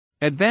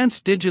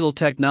Advanced digital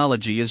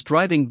technology is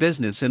driving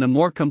business in a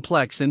more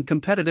complex and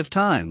competitive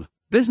time.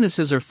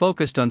 Businesses are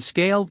focused on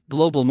scale,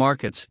 global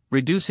markets,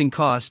 reducing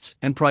costs,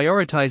 and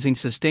prioritizing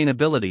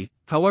sustainability.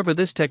 However,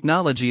 this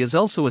technology is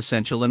also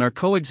essential in our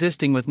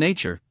coexisting with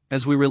nature,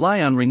 as we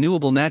rely on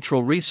renewable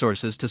natural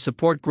resources to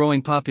support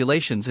growing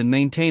populations and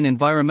maintain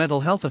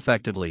environmental health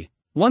effectively.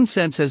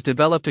 OneSense has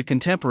developed a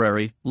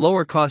contemporary,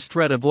 lower-cost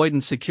threat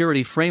avoidance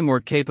security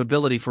framework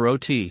capability for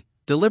OT,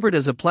 delivered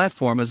as a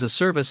platform as a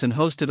service and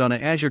hosted on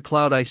an Azure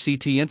Cloud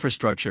ICT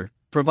infrastructure,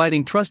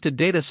 providing trusted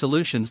data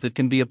solutions that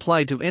can be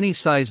applied to any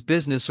size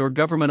business or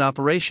government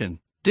operation.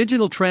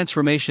 Digital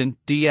transformation,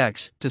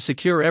 DX, to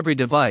secure every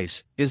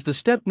device, is the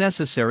step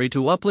necessary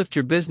to uplift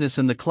your business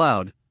in the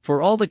cloud,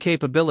 for all the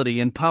capability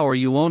and power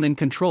you own and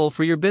control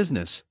for your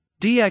business.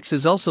 DX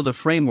is also the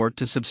framework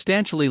to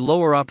substantially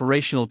lower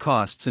operational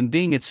costs and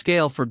being at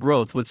scale for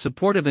growth with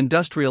supportive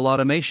industrial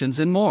automations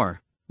and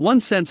more.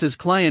 OneSense is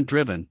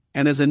client-driven,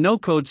 and is a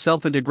no-code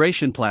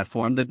self-integration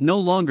platform that no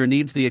longer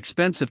needs the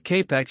expensive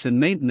CAPEX and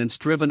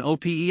maintenance-driven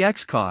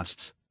OPEX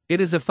costs.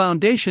 It is a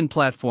foundation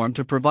platform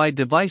to provide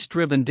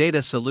device-driven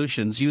data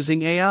solutions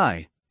using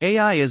AI.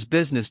 AI is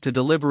business to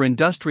deliver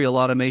industrial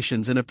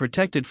automations in a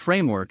protected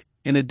framework,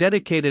 in a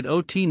dedicated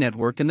OT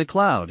network in the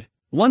cloud.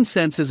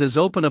 OneSense is as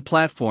open a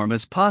platform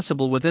as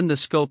possible within the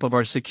scope of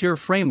our secure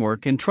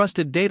framework and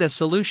trusted data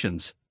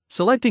solutions.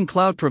 Selecting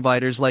cloud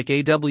providers like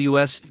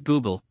AWS,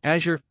 Google,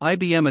 Azure,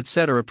 IBM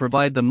etc.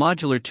 provide the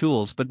modular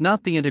tools but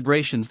not the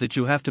integrations that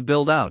you have to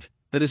build out.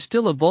 That is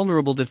still a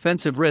vulnerable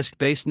defensive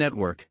risk-based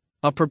network.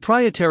 A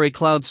proprietary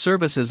cloud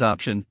services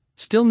option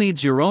still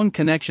needs your own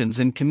connections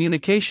and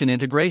communication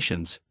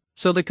integrations.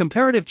 So the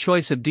comparative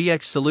choice of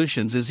DX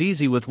solutions is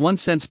easy with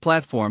OneSense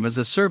platform as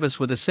a service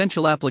with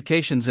essential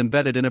applications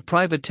embedded in a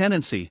private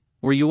tenancy,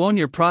 where you own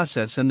your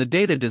process and the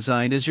data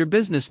designed as your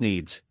business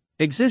needs.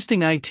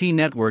 Existing IT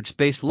networks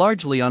based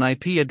largely on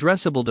IP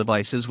addressable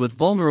devices with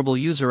vulnerable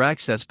user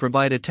access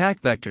provide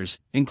attack vectors,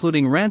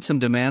 including ransom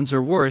demands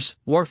or worse,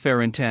 warfare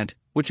intent,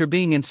 which are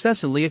being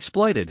incessantly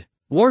exploited.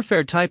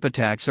 Warfare-type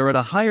attacks are at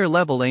a higher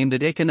level aimed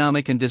at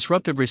economic and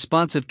disruptive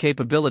responsive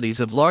capabilities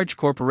of large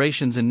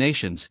corporations and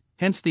nations,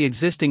 hence the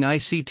existing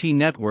ICT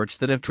networks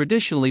that have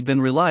traditionally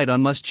been relied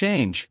on must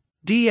change.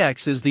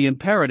 DX is the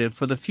imperative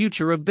for the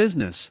future of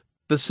business.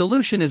 The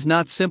solution is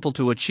not simple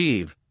to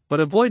achieve, but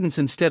avoidance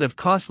instead of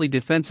costly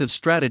defensive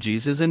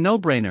strategies is a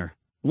no-brainer.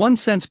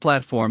 OneSense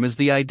platform is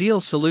the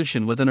ideal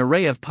solution with an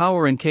array of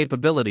power and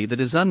capability that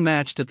is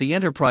unmatched at the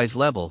enterprise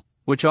level,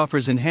 which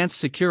offers enhanced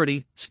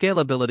security,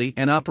 scalability,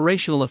 and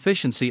operational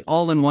efficiency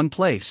all in one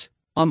place.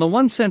 On the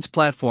OneSense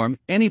platform,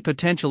 any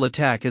potential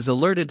attack is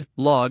alerted,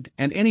 logged,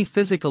 and any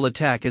physical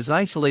attack is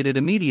isolated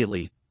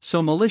immediately,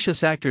 so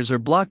malicious actors are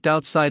blocked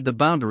outside the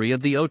boundary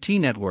of the OT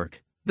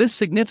network. This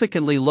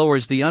significantly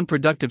lowers the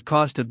unproductive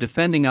cost of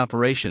defending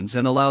operations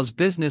and allows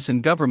business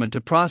and government to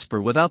prosper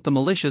without the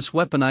malicious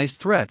weaponized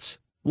threats.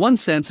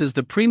 OneSense is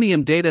the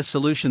premium data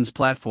solutions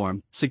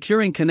platform,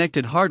 securing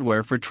connected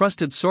hardware for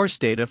trusted source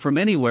data from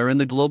anywhere in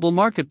the global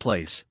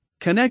marketplace.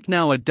 Connect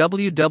now at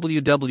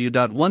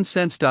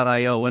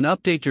www.onesense.io and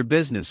update your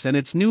business and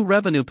its new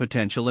revenue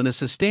potential in a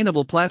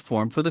sustainable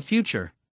platform for the future.